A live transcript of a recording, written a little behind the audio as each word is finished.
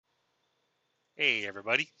Hey,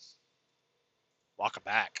 everybody. Welcome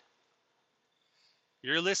back.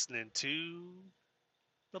 You're listening to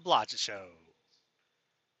The Blotcha Show.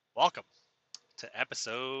 Welcome to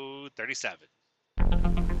episode 37.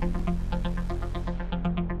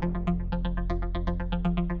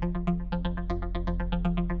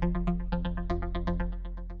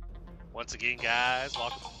 Once again, guys,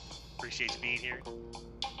 welcome. Appreciate you being here.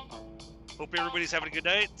 Hope everybody's having a good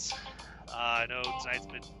night. I know tonight's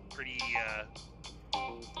been pretty, I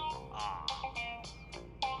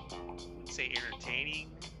wouldn't say entertaining,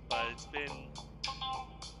 but it's been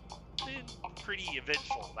pretty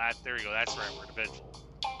eventful. There we go. That's the right word, eventful.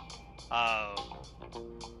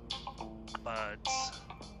 But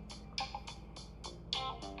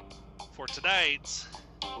for today's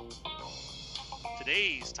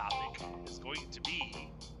topic is going to be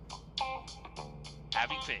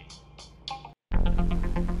having faith.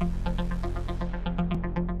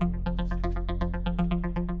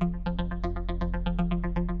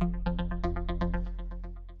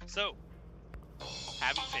 So,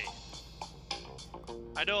 having faith.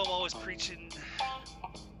 I know I'm always preaching,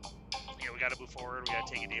 we got to move forward, we got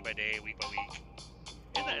to take it day by day, week by week.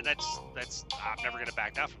 And that's I'm never going to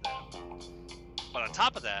back down from that. But on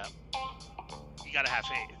top of that, you got to have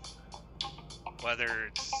faith. Whether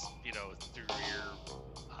it's, through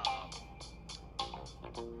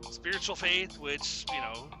your spiritual faith, which, is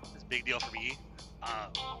a big deal for me.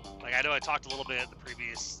 I know I talked a little bit in the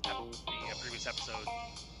previous episode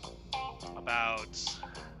about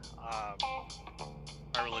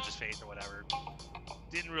my religious faith or whatever.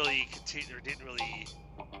 Didn't really continue, or didn't really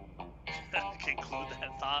conclude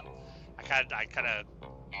that thought. I kind of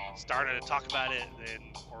started to talk about it, and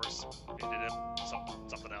then of course ended up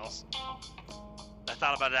something else. I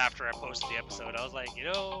thought about it after I posted the episode. I was like, it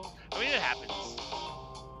happens.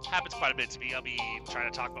 It happens quite a bit to me. I'll be trying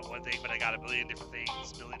to talk about one thing, but I got a million different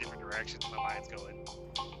things, a million different directions my mind's going.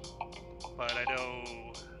 But I know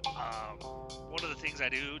one of the things I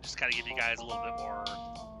do, just kind of give you guys a little bit more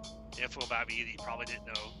info about me that you probably didn't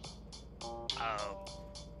know.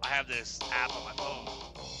 I have this app on my phone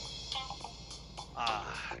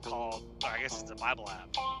called, I guess it's a Bible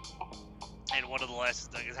app. And one of the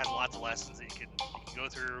lessons, it has lots of lessons that you can go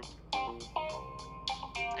through,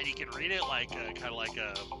 and you can read it like kind of like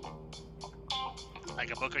a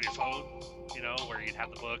book on your phone, where you'd have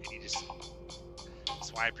the book and you just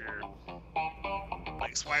swipe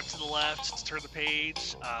to the left to turn the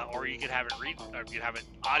page, or you could have it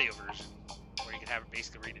audio version, where you can have it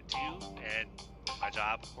basically read it too. And with my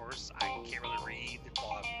job, of course, I can't really read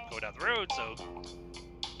while I'm going down the road, so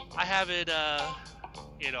I have it.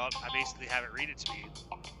 I basically have it read it to me.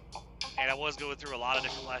 And I was going through a lot of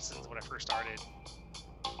different lessons when I first started,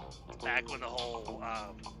 back when the whole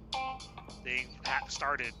thing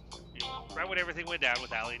started, right when everything went down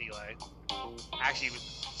with Allie and Eli. Actually, it was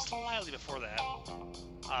slightly before that.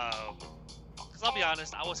 Because I'll be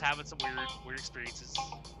honest, I was having some weird experiences.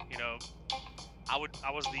 I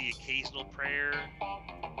was the occasional prayer,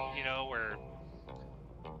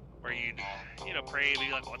 where you'd, pray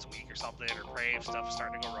maybe like once a week or something, or pray if stuff was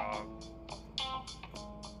starting to go wrong.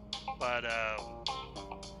 But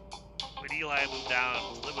when Eli moved down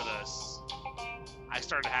to live with us, I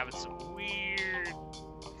started having some weird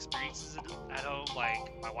experiences at home.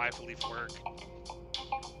 Like, my wife would leave for work,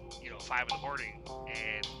 5 in the morning,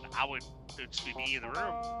 and it would just be me in the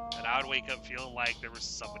room, and I would wake up feeling like there was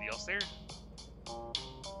somebody else there.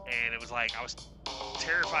 And it was like I was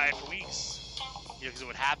terrified for weeks, because it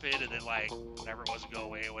would happen, and then whenever it was would go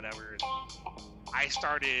away or whatever. And I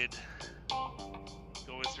started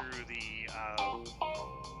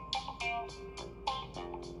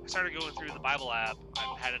going through the Bible app.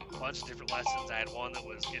 I had a bunch of different lessons. I had one that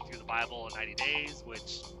was get through the Bible in 90 days,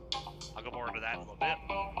 which I'll go more into that in a little bit.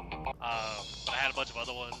 But I had a bunch of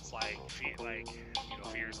other ones like fear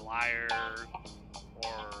is a liar,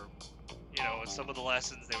 or in some of the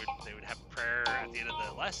lessons they would have a prayer at the end of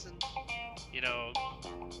the lesson,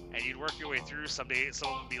 and you'd work your way through. Some days, some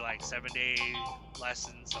of them would be like 7-day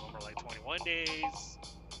lessons, some of them are like 21 days.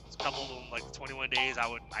 A couple of them, like the 21 days,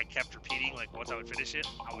 I kept repeating, like once I would finish it,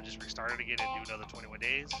 I would just restart it again and do another 21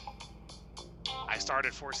 days. I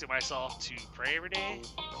started forcing myself to pray every day.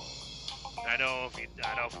 And I know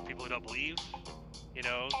for people who don't believe, we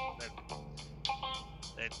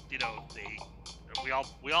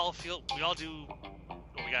all do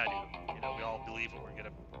what we gotta do. We all believe what we're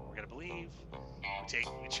gonna believe.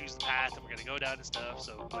 We choose the path that we're gonna go down and stuff.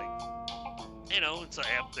 So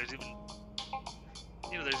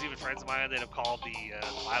there's even friends of mine that have called the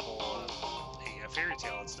Bible a fairy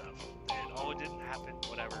tale and stuff. And it didn't happen,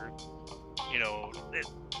 whatever.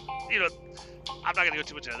 you know, I'm not gonna go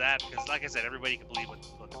too much into that because, like I said, everybody can believe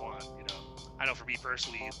what they want. You know, I know for me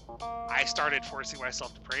personally, I started forcing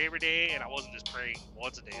myself to pray every day, and I wasn't just praying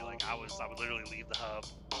once a day. Like I would literally leave the hub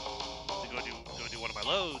to go do one of my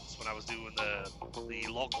loads when I was doing the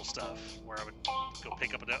local stuff, where I would go go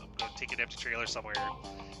take an empty trailer somewhere,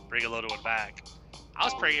 bring a load of one back. I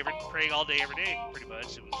was praying all day, every day, pretty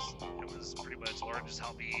much. It was pretty much, Lord, just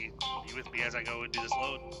help me, be with me as I go and do this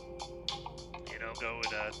load. You know, go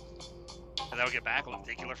and I would get back.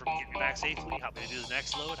 Thank you, Lord, for getting me back safely. Help me to do the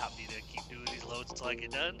next load. Help me to keep doing these loads until I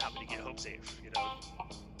get done. Help me to get home safe. You know.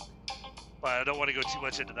 But I don't want to go too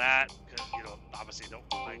much into that because, you know, obviously, don't,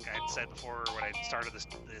 like I had said before when I started this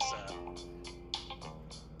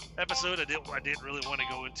episode, I didn't really want to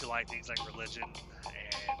go into like things like religion and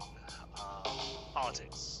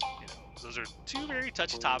politics. You know, those are two very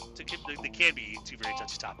touchy topics. They can be two very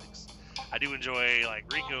touchy topics. I do enjoy,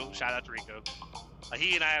 like, Rico. Shout out to Rico.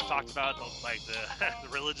 He and I have talked about the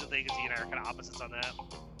religion thing, because he and I are kind of opposites on that.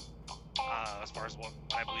 As far as what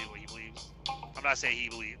I believe, what he believes. I'm not saying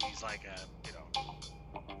he's like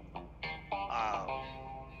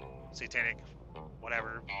satanic,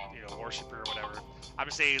 whatever, you know, worshiper or whatever. I'm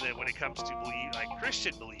just saying that when it comes to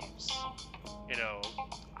Christian beliefs, you know,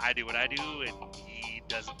 I do what I do, and he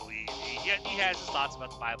doesn't believe. He has his thoughts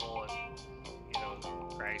about the Bible and, you know,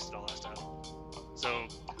 Christ and all that stuff. So,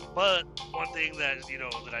 but one thing that, you know,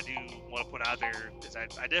 that I do want to put out there is I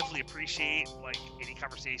definitely appreciate, like, any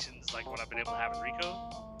conversations like what I've been able to have with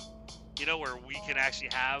Rico, you know, where we can actually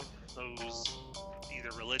have those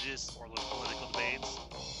either religious or those political debates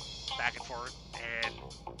back and forth, and,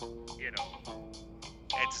 you know,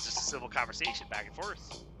 it's just a civil conversation back and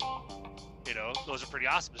forth. You know, those are pretty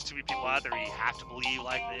awesome. There's too many people out there, you have to believe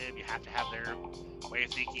like them, you have to have their way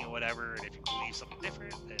of thinking or whatever, and if you believe something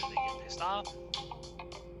different, then they get pissed off.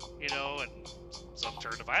 You know, and some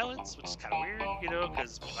turn to violence, which is kind of weird, you know,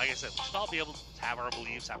 because, like I said, we should all be able to have our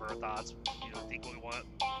beliefs, have our thoughts, you know, think what we want,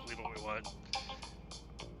 believe what we want,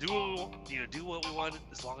 do what we want,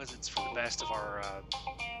 as long as it's for the best of our,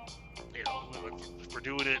 you know, if we're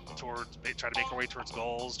doing it towards, trying to make our way towards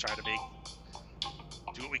goals, trying to do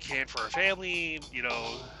what we can for our family, you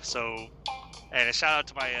know. So, and a shout out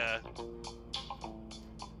to my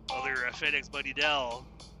other FedEx buddy Dell,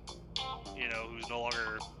 you know, who's no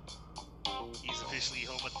longer, he's officially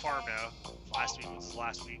home at the farm now. Last week was his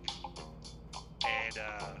last week, and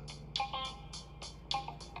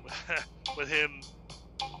with him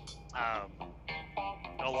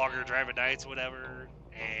no longer driving nights or whatever,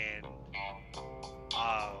 and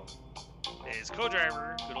his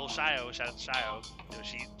co-driver, good old Shio, shout out to Shio, you know,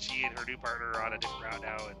 she and her new partner are on a different route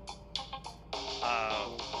now,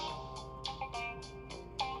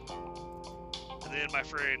 and then my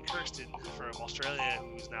friend Kirsten from Australia,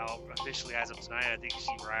 who's now officially, as of tonight, I think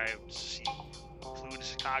she flew into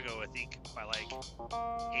Chicago, I think, by like 8.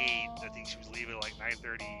 I think she was leaving at like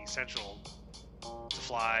 9:30 Central to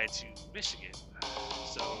fly to Michigan.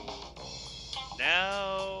 So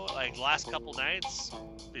now, like, the last couple nights,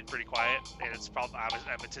 been pretty quiet, and it's probably, I'm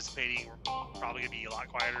anticipating we're probably gonna be a lot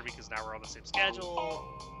quieter because now we're on the same schedule,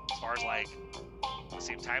 as far as like the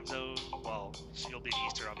same time zone. Well, she'll be in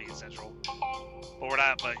Eastern, I'll be in Central, but we're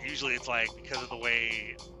not. But usually it's like, because of the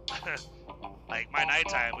way, like, my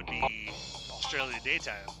nighttime would be Australian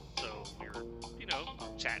daytime, so we were, you know,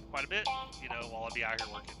 chatting quite a bit, you know, while I'd be out here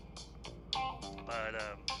working.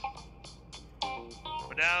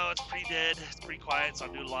 But now it's pretty dead. It's pretty quiet. So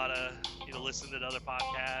I'm doing a lot of, you know, listening to other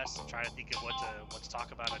podcasts and trying to think of what to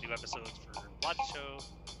talk about on new episodes for Blotchy Show,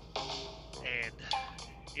 and,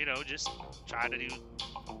 you know, just trying to do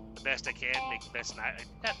the best I can, make the best night.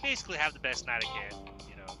 Basically, have the best night I can,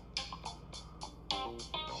 you know.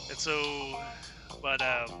 And so, but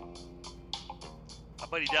my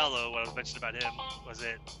buddy Dello, what I was mentioning about him was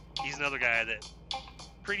that he's another guy that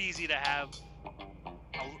pretty easy to have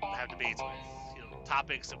debates with. You know,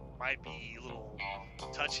 topics that might be a little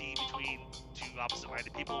touchy between two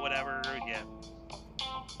opposite-minded people, whatever. And yeah,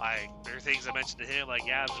 like, there are things I mentioned to him, like,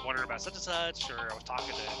 yeah, I was wondering about such and such, or I was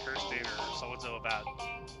talking to Kirsten or so-and-so about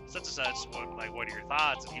such and such. What are your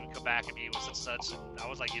thoughts? And he would come back at me with such and such, and I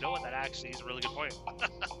was like, you know what, that actually is a really good point.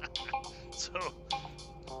 So,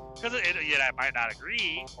 because I might not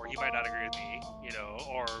agree, or he might not agree with me, you know,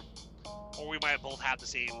 or we might both have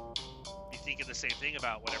be thinking the same thing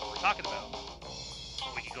about whatever we're talking about.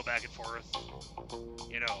 Or we can go back and forth,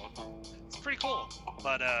 you know. It's pretty cool.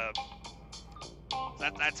 But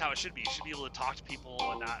that's how it should be. You should be able to talk to people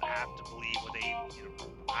and not have to believe what they, you know,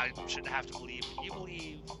 I shouldn't have to believe what you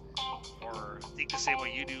believe, or think the same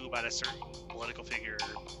way you do about a certain political figure,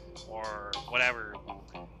 or whatever.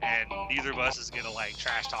 and neither of us is gonna like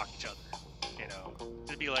trash talk each other. You know,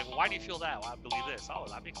 to be like, well, why do you feel that? Well, I believe this. Oh,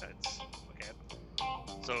 that makes sense. Okay.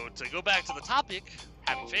 So to go back to the topic,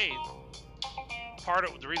 having faith. Part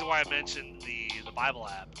of the reason why I mentioned the Bible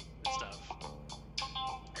app and stuff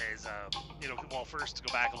is, you know, well, first to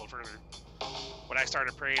go back a little further, when I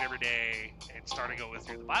started praying every day and started going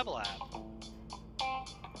through the Bible app,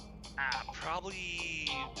 probably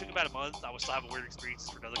took about a month. I was still having weird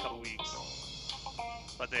experiences for another couple weeks,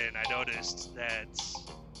 but then I noticed that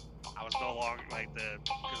I was no longer like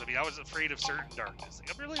because I mean I was afraid of certain darkness.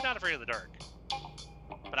 Like, I'm really not afraid of the dark,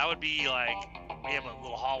 but I would be like, we have a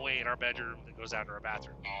little hallway in our bedroom that goes down to our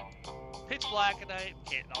bathroom. Pitch black at night.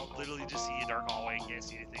 I'll literally just see a dark hallway. Can't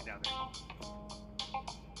see anything down there.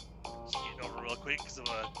 Just getting over real quick because of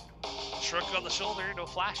a shrug on the shoulder. No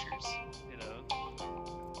flashers, you know.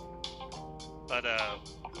 But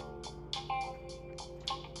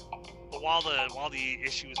while the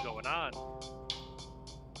issue was going on,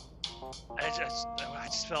 I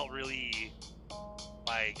just felt really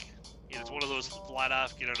like, you know, it's one of those flat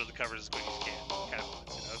off, get under the covers as quick as you can kind of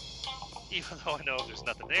moments, you know. Even though I know if there's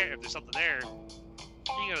nothing there, if there's something there,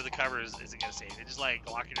 being under the covers isn't gonna save it. Just like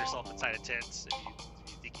locking yourself inside a tent if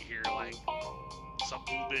you think you hear like some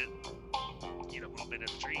movement, you know, movement in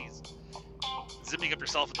the trees, zipping up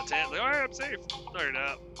yourself in the tent, like, all right, I'm safe. No, you're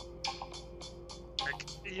not. Like,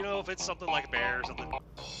 you know, if it's something like a bear or something,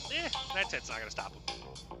 that tent's not gonna stop them.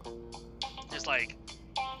 Just like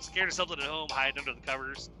scared of something at home, hiding under the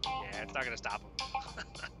covers, yeah, it's not gonna stop them.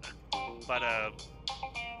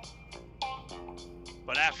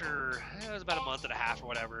 But after, it was about a month and a half or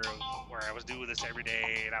whatever, where I was doing this every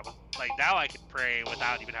day, and I was like, now I can pray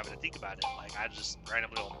without even having to think about it. Like, I just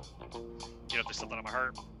randomly, you know, if there's something on my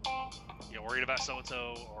heart, you know, worried about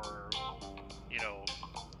so-and-so, or, you know,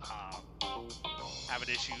 have an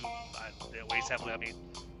issue that weighs heavily on me,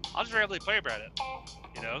 I'll just randomly pray about it,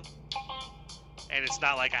 you know? And it's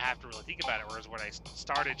not like I have to really think about it, whereas when I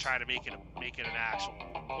started trying to make it an actual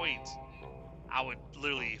point, I would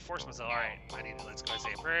literally force myself, all right, let's go and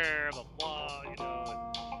say a prayer, blah, blah, you know.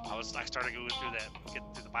 And I started going through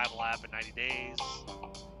getting through the Bible app in 90 days,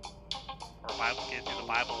 or getting through the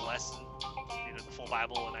Bible lesson, you know, the full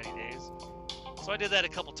Bible in 90 days. So I did that a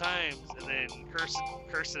couple times, and then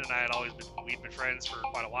Kirsten and I we'd been friends for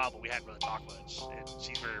quite a while, but we hadn't really talked much, and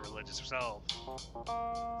she's very religious herself.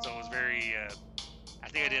 So it was very, I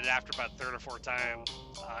think I did it after about the third or fourth time,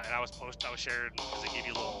 and I was sharing, because they give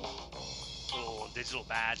you a little digital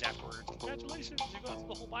badge afterwards. Congratulations, you got through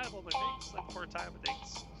the whole Bible. But thanks, like 4 times, but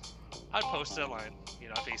thanks. I'd post it online, you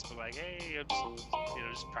know, on Facebook, like, hey, I'm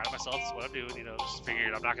just proud of myself. This is what I'm doing, you know. Just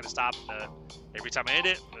figured I'm not gonna stop. Every time I end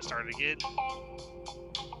it, I'm gonna start it again.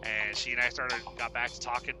 And she and I got back to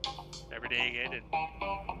talking every day again, and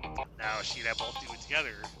now she and I both do it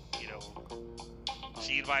together. You know,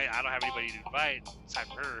 I don't have anybody to invite. It's time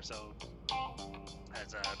for her, so.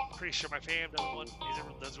 As I'm pretty sure my fam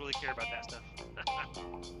doesn't really care about that stuff.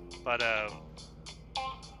 But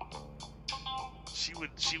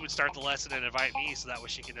she would start the lesson and invite me, so that way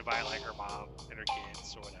she can invite like her mom and her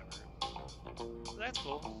kids or whatever. So that's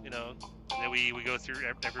cool, you know. And then we go through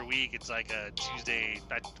every week. It's like a Tuesday,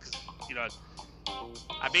 because you know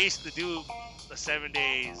I basically do the 7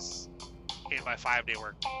 days in my 5-day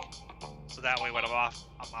work week. So that way when I'm off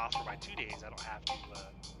for my 2 days, I don't have to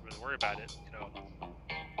really worry about it, you know.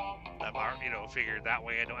 You know, figured that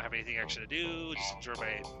way I don't have anything extra to do, just enjoy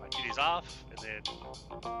my 2 days off, and then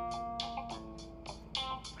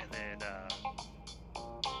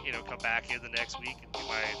you know, come back in the next week and do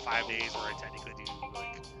my 5 days, where I technically do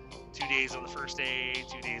like 2 days on the first day,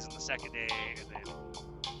 2 days on the second day, and then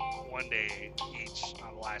 1 day each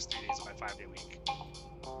on the last 3 days of my 5-day week.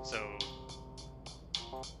 So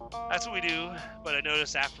that's what we do. But I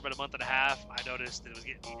noticed after about a month and a half,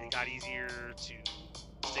 it got easier to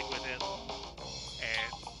stick with it,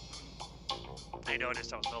 and I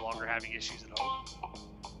noticed I was no longer having issues at home,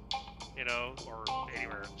 you know, or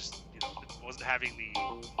anywhere. Just, you know, wasn't having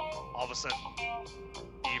all of a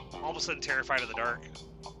sudden terrified of the dark.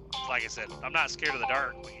 Like I said, I'm not scared of the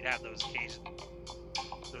dark, but you'd have those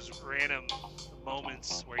those random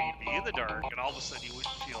moments where you'd be in the dark, and all of a sudden you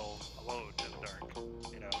wouldn't feel alone in the dark,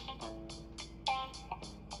 you know.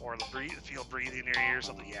 Or feel breathing in your ear or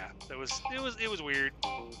something. Yeah, it was weird,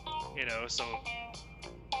 you know. So,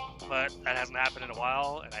 but that hasn't happened in a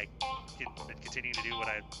while, and I've been continuing to do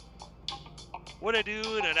what I do,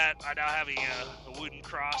 and I now have a wooden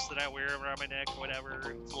cross that I wear around my neck or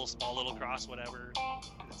whatever. It's a small little cross, whatever.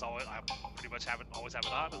 I pretty much always have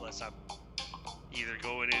it on, unless I'm either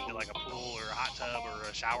going into like a pool or a hot tub or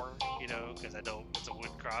a shower, you know, because I know it's a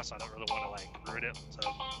wooden cross, so I don't really want to like ruin it.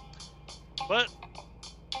 So, but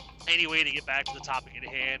anyway, to get back to the topic at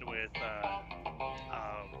hand with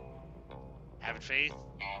having faith,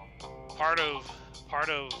 part of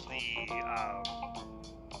the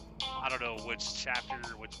I don't know which chapter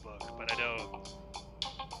or which book, but I know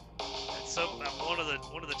so one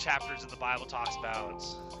of the chapters in the Bible talks about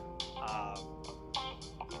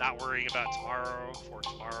not worrying about tomorrow, for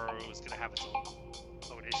tomorrow is going to have its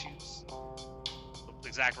own issues. The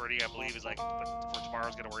exact wording I believe is like, but for tomorrow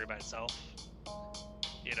is going to worry about itself.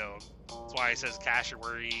 You know, that's why it says cast your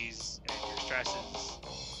worries and your stresses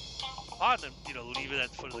upon him. You know, leave it at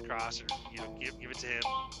the foot of the cross, or you know, give it to him,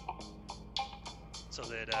 so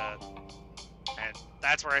that and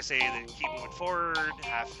that's where I say that keep moving forward,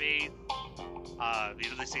 have faith. You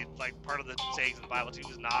know, they say like part of the sayings of the Bible too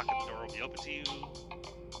is knock and the door will be open to you.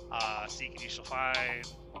 Seek and you shall find.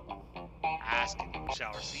 Ask and you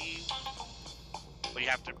shall receive. But you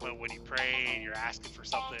have to. But when you pray and you're asking for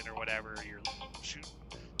something or whatever, you're shooting.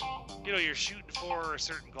 You know, you're shooting for a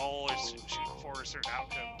certain goal or shooting for a certain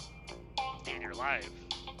outcome in your life.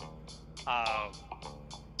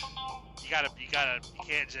 You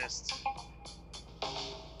can't just.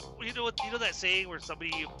 Well, you know that saying where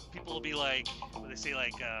people will be like, when they say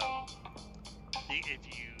like, if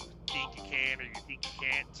you think you can or you think you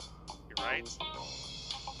can't, you're right.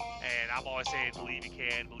 And I'm always saying, believe you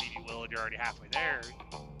can, believe you will, and you're already halfway there.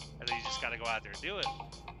 And then you just got to go out there and do it.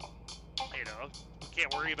 You know, we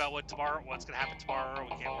can't worry about what's going to happen tomorrow.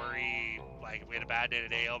 We can't worry, like, if we had a bad day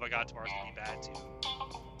today, oh my God, tomorrow's going to be bad too.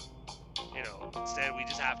 You know, instead we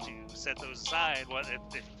just have to set those aside. What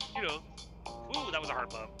if you know, ooh, that was a hard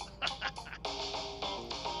bump.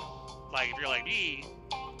 Like, if you're like me,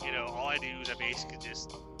 you know, all I do is I basically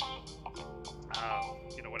just,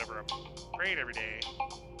 you know, whatever I'm praying every day,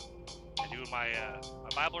 and doing my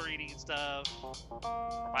Bible reading and stuff, or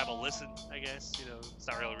Bible listen, I guess. You know, it's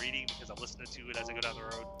not really reading because I'm listening to it as I go down the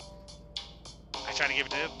road. I try to give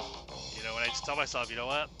it to him, you know, and I just tell myself, you know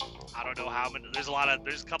what? I don't know how many. There's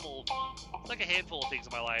a couple, it's like a handful of things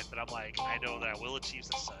in my life that I'm like, I know that I will achieve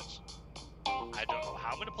such. I don't know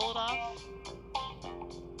how I'm gonna pull it off,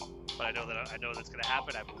 but I know that's gonna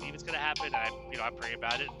happen. I believe it's gonna happen. I pray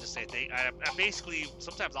about it and just say I basically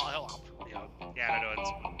sometimes I'll help. You know, yeah, I know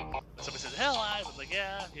it's. Somebody says hell, I'm like,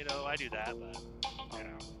 yeah, you know, I do that, but you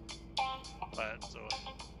know, but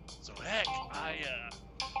so heck,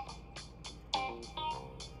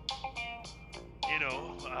 you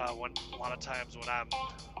know, a lot of times when I'm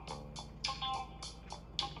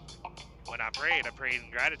praying, I'm praying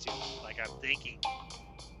in gratitude. Like I'm thinking,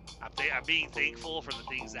 I'm being thankful for the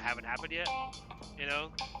things that haven't happened yet. You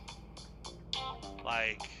know,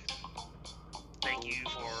 like thank you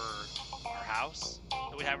for our house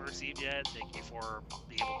that we haven't received yet. Thank you for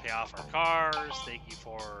being able to pay off our cars. Thank you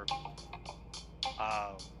for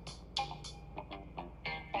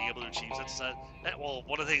being able to achieve such and such. Well,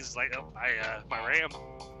 one of the things is like my Ram.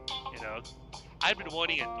 You know, I've been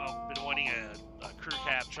wanting a crew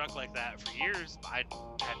cab truck like that for years. But I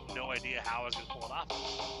had no idea how I was gonna pull it off.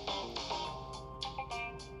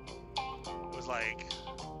 It was like,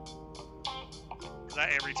 because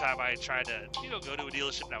every time I tried to, you know, go to a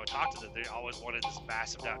dealership and I would talk to them, they always wanted this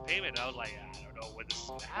massive down payment. And I was like, I don't know when this is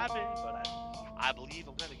gonna happen, but I believe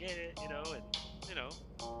I'm gonna get it. You know, and you know,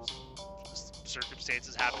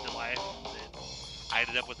 circumstances happened in life. And I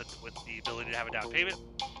ended up with the ability to have a down payment,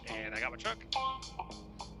 and I got my truck.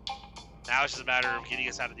 Now it's just a matter of getting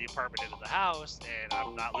us out of the apartment into the house, and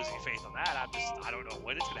I'm not losing faith on that. I don't know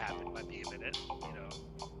when it's gonna happen. It might be a minute, you know.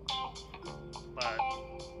 But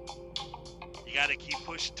you gotta keep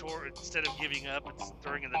pushing toward, instead of giving up and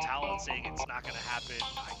throwing in the towel and saying it's not gonna happen,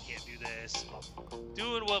 I can't do this.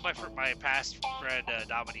 Doing what my past friend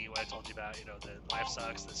Dominique, what I told you about, you know, the life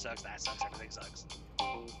sucks, this sucks, that sucks, everything sucks.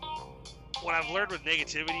 What I've learned with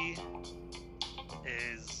negativity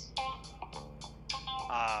is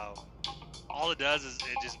all it does is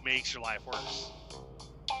it just makes your life worse.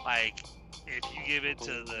 Like, if you give it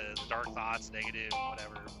to the dark thoughts, negative,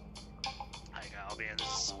 whatever, like, oh man, this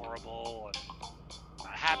is horrible, I'm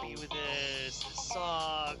not happy with this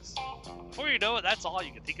sucks. Before you know it, that's all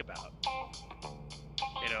you can think about.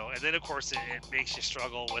 You know, and then of course it makes you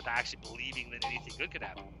struggle with actually believing that anything good could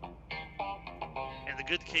happen. And the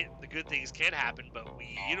good things can happen, but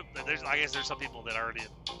I guess there's some people that are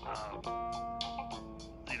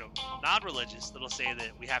you know, non-religious that'll say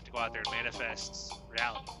that we have to go out there and manifest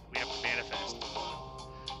reality. We have to manifest,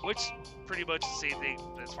 which pretty much the same thing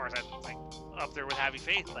as far as I'm like up there with having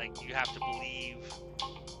faith. Like you have to believe,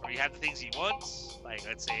 or you have the things you want. Like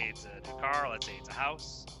let's say it's a new car, let's say it's a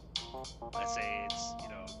house, let's say it's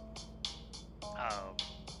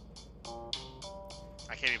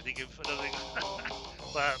I can't even think of another thing.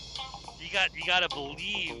 But you gotta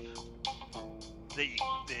believe that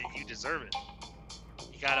you deserve it.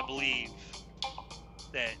 You gotta believe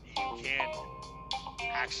that you can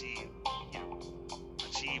actually,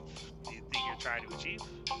 achieve the thing you're trying to achieve.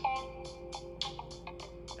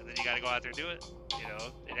 And then you gotta go out there and do it,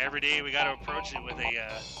 And every day we gotta approach it with a,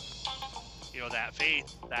 that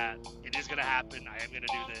faith that it is gonna happen. I am gonna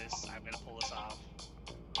do this. I'm gonna pull this off.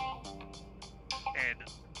 And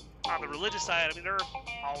on the religious side, I mean, there are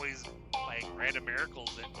always like random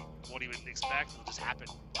miracles that you won't even expect will just happen.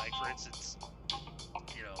 Like for instance,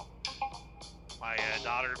 my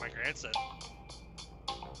daughter and my grandson.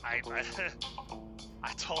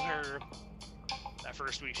 I told her that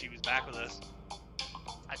first week she was back with us.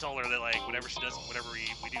 I told her that like whenever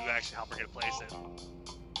we do actually help her get a place, that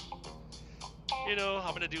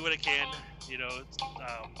I'm gonna do what I can.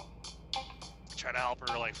 Try to help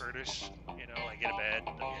her like furnish, like get a bed,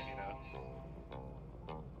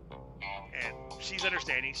 And she's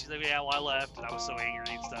understanding. She's like, yeah, well, I left and I was so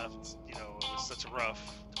angry and stuff. It was such a rough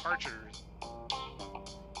departure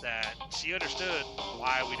that she understood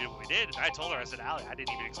why we did what we did. And I told her, I said, Allie, I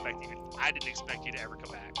didn't expect you to ever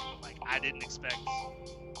come back. Like, I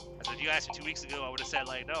said, if you asked me 2 weeks ago, I would have said,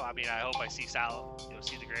 like, no, I mean, I hope I see Sal,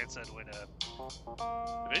 see the grandson when,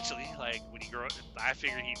 eventually, like, when he grow up, I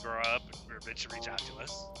figured he'd grow up and eventually reach out to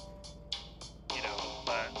us,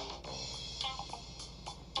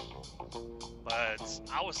 but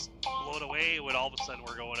I was blown away when all of a sudden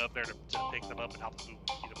we're going up there to pick them up and help them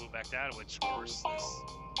move back down, which, of course, this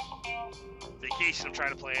vacation I'm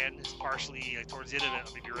trying to plan is partially, like, towards the end of it, I'm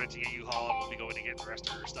going to be renting a U-Haul and we'll be going to get the rest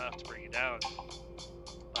of her stuff to bring it down.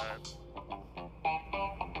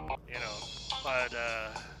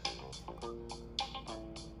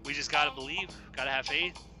 We just gotta believe, gotta have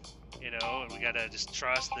faith, and we gotta just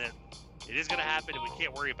trust that it is gonna happen and we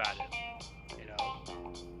can't worry about it,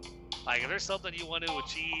 Like, if there's something you want to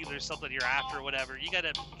achieve, there's something you're after, whatever, you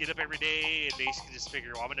gotta get up every day and basically just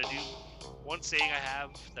figure, well, I'm gonna do, one saying I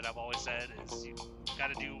have that I've always said is we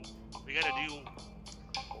gotta do what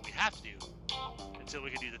we have to do until we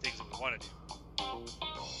can do the things that we want to do.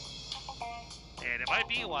 And it might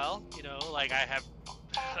be a while, like I have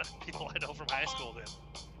people I know from high school that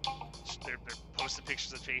they're posting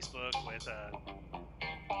pictures on Facebook with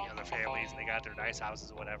their families, and they got their nice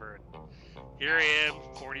houses or whatever. And here I am,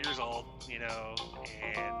 40 years old, and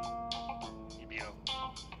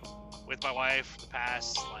with my wife the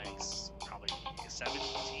past like probably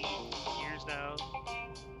 17 years now,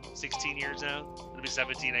 16 years now. It'll be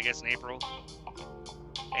 17, I guess, in April.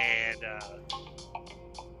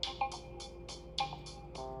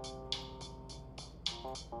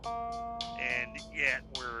 And yet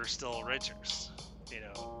we're still renters,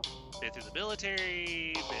 been through the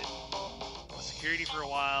military, been on security for a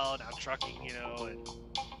while, now trucking, and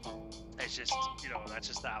it's just, that's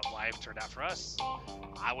just how life turned out for us.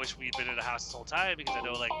 I wish we'd been in a house this whole time, because I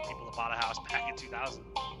know like people that bought a house back in 2000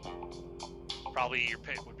 probably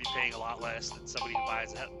would be paying a lot less than somebody who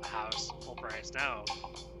buys a house full price now.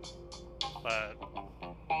 But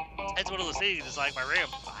it's one of those things. It's like my Ram.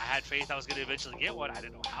 I had faith I was going to eventually get one. I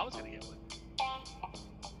didn't know how I was going to get one.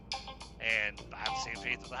 And I have the same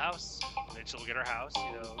faith with the house. Eventually we'll get our house,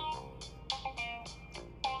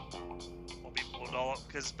 We'll know,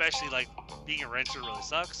 because especially like being a renter really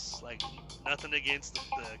sucks. Like, nothing against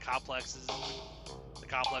the complexes, the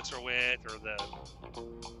complex we're with, or the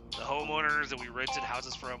homeowners that we rented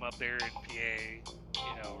houses from up there in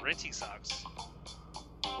PA. Renting sucks.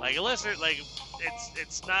 Like, unless they're like,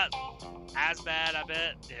 it's not as bad, I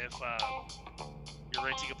bet, if you're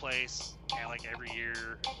renting a place and like every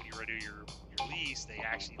year when you renew your lease, they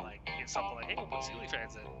actually like get something like, hey, we'll put ceiling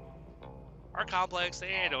fans in. Our complex,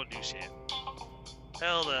 they don't do shit.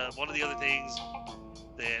 Hell, one of the other things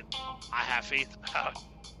that I have faith about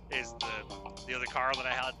is the other car that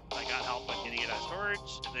I got help with getting it out of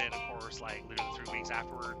storage, and then of course, like literally 3 weeks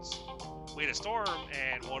afterwards, we had a storm,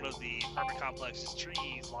 and one of the apartment complex's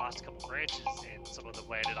trees lost a couple branches, and some of them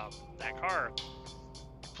landed on that car,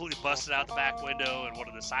 completely busted out the back window and one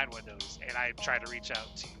of the side windows. And I tried to reach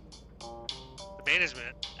out to the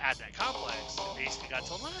management at that complex, and basically got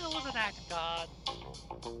told, well, it was an act of God,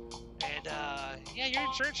 and yeah, your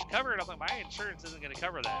insurance should cover it. I'm like, my insurance isn't going to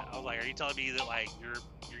cover that. I was like, are you telling me that like your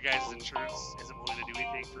guys' insurance isn't willing to do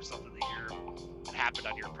anything for something that happened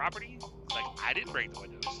on your property? Like, I didn't break the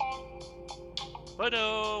windows. But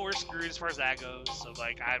no, we're screwed as far as that goes. So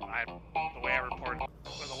like, I'm the way I report,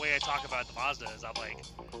 or the way I talk about the Mazda is, I'm like,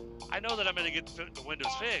 I know that I'm gonna get the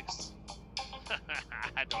windows fixed.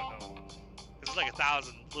 I don't know. It's like a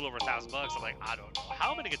little over $1,000 bucks. I'm like, I don't know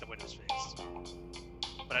how I'm gonna get the windows fixed,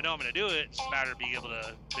 but I know I'm gonna do it. It's just a matter of being able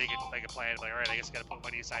to make a plan. Like, all right, I guess I gotta put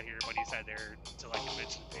money aside here, money aside there, until I can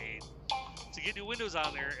eventually pay to get new windows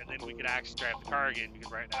on there, and then we can actually drive the car again.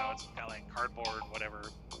 Because right now it's got like cardboard, whatever,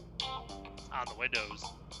 on the windows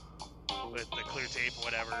with the clear tape or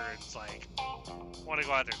whatever. And it's like, I want to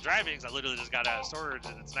go out there and drive it because I literally just got out of storage,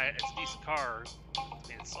 and it's a decent car. I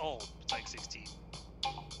mean, it's old. It's like 16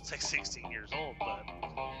 years old, but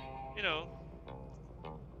you know.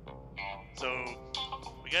 So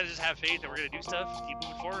we gotta just have faith that we're gonna do stuff, keep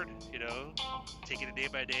moving forward, you know, taking it day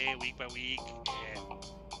by day, week by week, and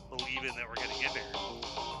believing that we're gonna get there,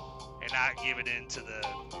 and not giving in to the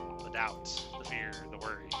doubt, the fear, the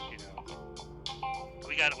worry, you know.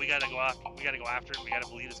 We gotta go after it. We gotta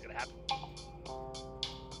believe it's gonna happen.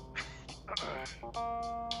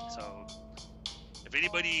 So, if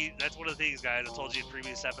anybody, that's one of the things, guys, I told you in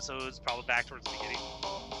previous episodes, probably back towards the beginning.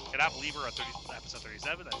 Cannot believe we're on episode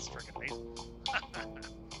 37. That's freaking amazing.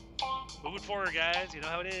 Moving forward, guys, you know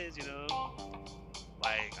how it is, you know.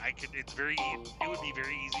 Like, it would be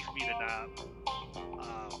very easy for me to not,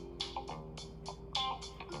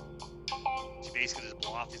 to basically just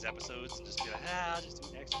blow off these episodes and just be like, I'll just do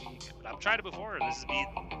it next week. But I'm trying to move forward. This is me.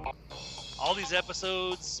 All these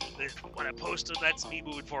episodes, when I post them, that's me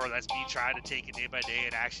moving forward. That's me trying to take it day by day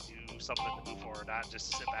and actually do something to move forward, not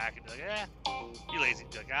just to sit back and be like, be lazy.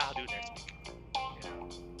 Be like, I'll do it next week. You know?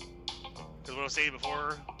 Because what I was saying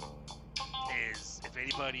before is, if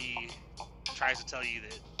anybody tries to tell you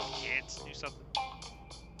that you can't do something,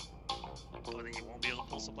 or that you won't be able to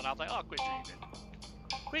pull something out, like, oh, quit dreaming.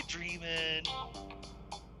 Quit dreaming.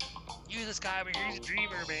 You, this guy over here, he's a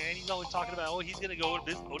dreamer, man. He's always talking about, he's gonna go and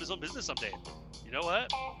own his own business someday. You know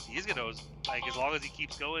what? He is gonna, like, as long as he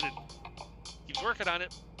keeps going and keeps working on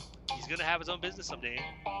it, he's gonna have his own business someday.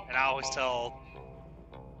 And I always tell,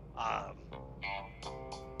 I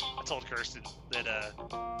told Kirsten that,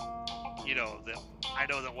 you know, that I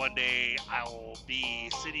know that one day I will be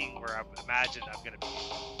sitting where I imagine I'm gonna be.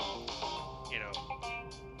 You know,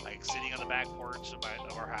 like sitting on the back porch of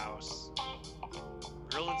our house,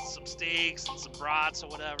 grilling some steaks and some brats or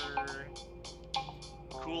whatever,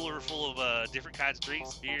 cooler full of different kinds of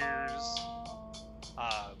drinks, beers,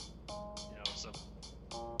 you know, some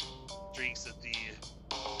drinks that the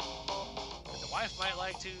wife might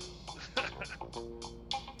like too.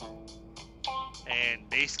 And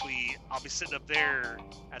basically, I'll be sitting up there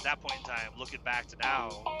at that point in time, looking back to now,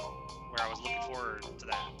 where I was looking forward to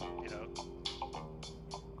that, you know.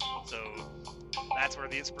 So that's where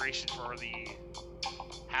the inspiration for the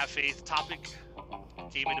have faith topic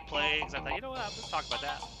came into play, because I thought, you know what, I'm going to talk about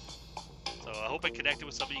that. So I hope I connected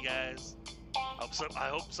with some of you guys. I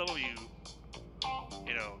hope some of you,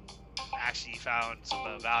 you know, actually found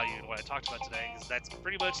some value in what I talked about today, because that's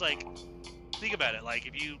pretty much like, think about it, like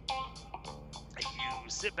if you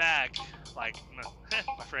sit back, like my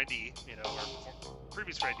friend D, you know, or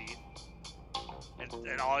previous friend D,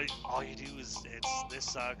 and all you do is this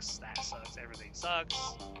sucks, that sucks, everything sucks.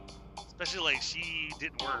 Especially like she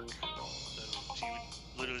didn't work, so she would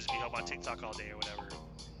literally just be home on TikTok all day or whatever,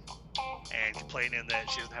 and complaining that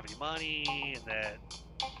she doesn't have any money and that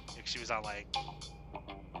she was on like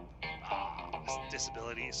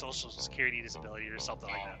disability, social security disability or something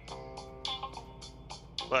like that.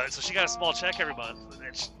 But so she got a small check every month, and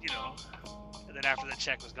then you know, and then after that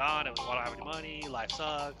check was gone, it was, well, I don't have any money, life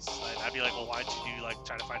sucks. And I'd be like, well, why don't you do, like,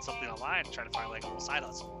 try to find something online, try to find like a little side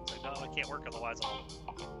hustle? It's like, no, I can't work, otherwise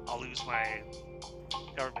I'll lose my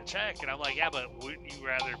government check. And I'm like, yeah, but wouldn't you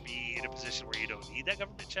rather be in a position where you don't need that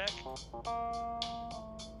government check?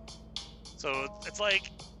 So it's like,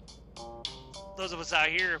 those of us out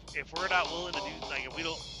here, if we're not willing to do, like, if we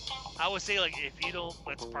don't, I would say, like, if you don't,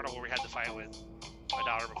 that's part of what we had to fight with my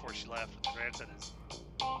daughter before she left with the grandson is,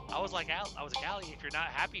 I was like, Allie, if you're not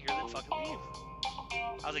happy here, then fucking leave.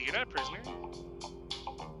 I was like, you're not a prisoner.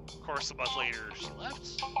 Of course, a month later, she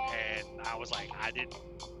left, and I was like, I didn't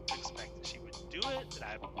expect that she would do it, and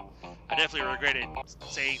I definitely regretted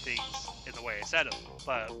saying things in the way I said them,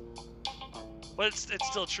 but it's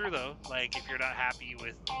still true, though. Like, if you're not happy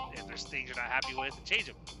with, if there's things you're not happy with, then change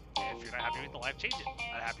them. And if you're not happy with the life, change it.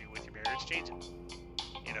 Not happy with your marriage, change it.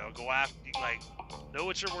 You know, go after, like, know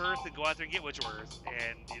what you're worth and go out there and get what you're worth.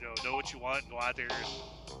 And, you know what you want, go out there and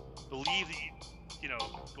believe that you know,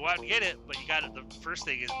 go out and get it. But you got to, the first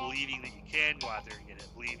thing is believing that you can go out there and get it.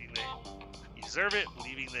 Believing that you deserve it.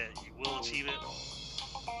 Believing that you will achieve it.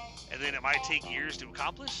 and then it might take years to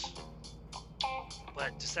accomplish.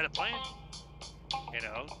 But just set a plan. You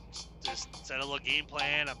know, just set a little game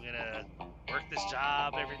plan. I'm gonna work this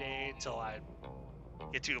job every day until I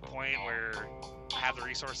get to a point where I have the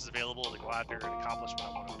resources available to go out there and accomplish what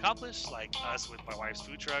I want to accomplish. Like us with my wife's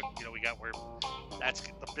food truck, you know, we got where that's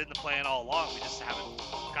been the plan all along. We just haven't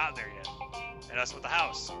gotten there yet. And us with the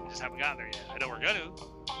house, we just haven't gotten there yet. I know we're gonna.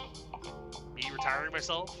 Me retiring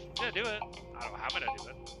myself, I'm gonna do it. I don't know how I'm gonna do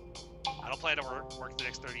it. I don't plan to work the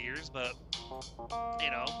next 30 years, but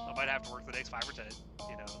you know, I might have to work the next 5 or 10.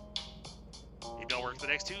 You know, maybe I'll work the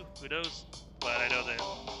next 2. Who knows? But I know that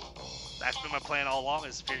that's been my plan all along,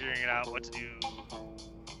 is figuring out what to do,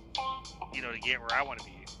 you know, to get where I want to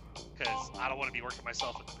be. Because I don't want to be working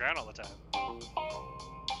myself at the ground all the time.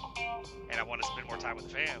 And I want to spend more time with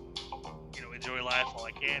the fam. You know, enjoy life while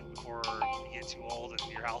I can before you get too old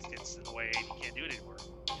and your health gets in the way and you can't do it anymore.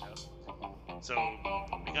 You know? So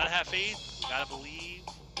we gotta have faith, we gotta believe,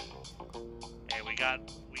 and we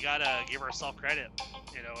gotta give ourselves credit,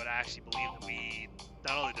 you know, and actually believe that we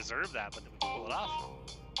not only deserve that, but that we can pull it off.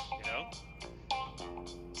 You know?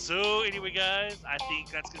 So anyway, guys, I think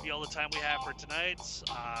that's gonna be all the time we have for tonight.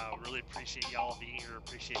 Really appreciate y'all being here.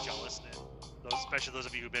 Appreciate y'all listening. Especially those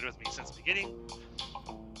of you who've been with me since the beginning.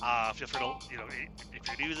 Feel free to, you know, if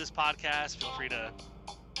you're new to this podcast, feel free to,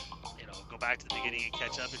 you know, go back to the beginning and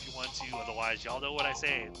catch up if you want to. Otherwise, y'all know what I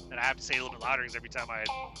say, and I have to say a little bit louder because every time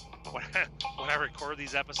when I record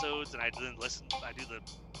these episodes and I do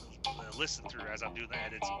the listen through as I'm doing the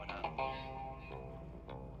edits and whatnot.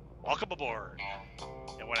 Welcome aboard.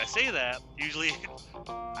 And when I say that, usually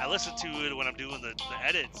I listen to it when I'm doing the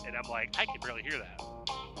edits, and I'm like, I can barely hear that.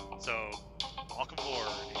 So, welcome aboard.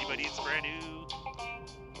 Anybody that's brand new,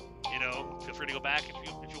 you know, feel free to go back if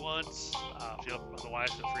you want.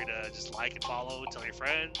 Otherwise, feel free to just like and follow, tell your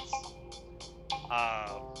friends.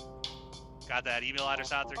 Got that email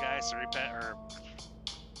address out there, guys. SurreyPet or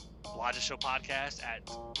BlodgeShowPodcast at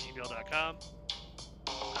gmail.com.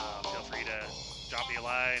 Feel free to drop me a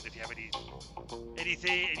line if you have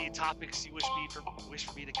any topics you wish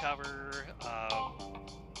for me to cover.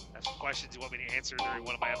 Have some questions you want me to answer during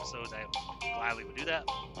one of my episodes, I gladly would do that.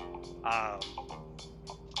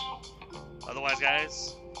 Otherwise,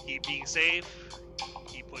 guys, keep being safe,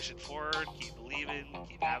 keep pushing forward, keep believing,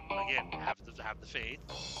 keep have the faith.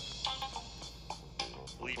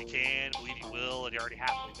 Believe you can, believe you will, and you're already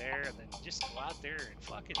halfway there, and then just go out there and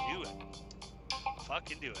fucking do it.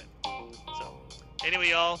 Fucking do it. So, anyway,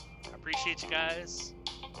 y'all, I appreciate you guys,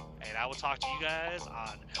 and I will talk to you guys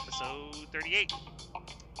on episode 38.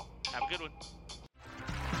 Have a good one.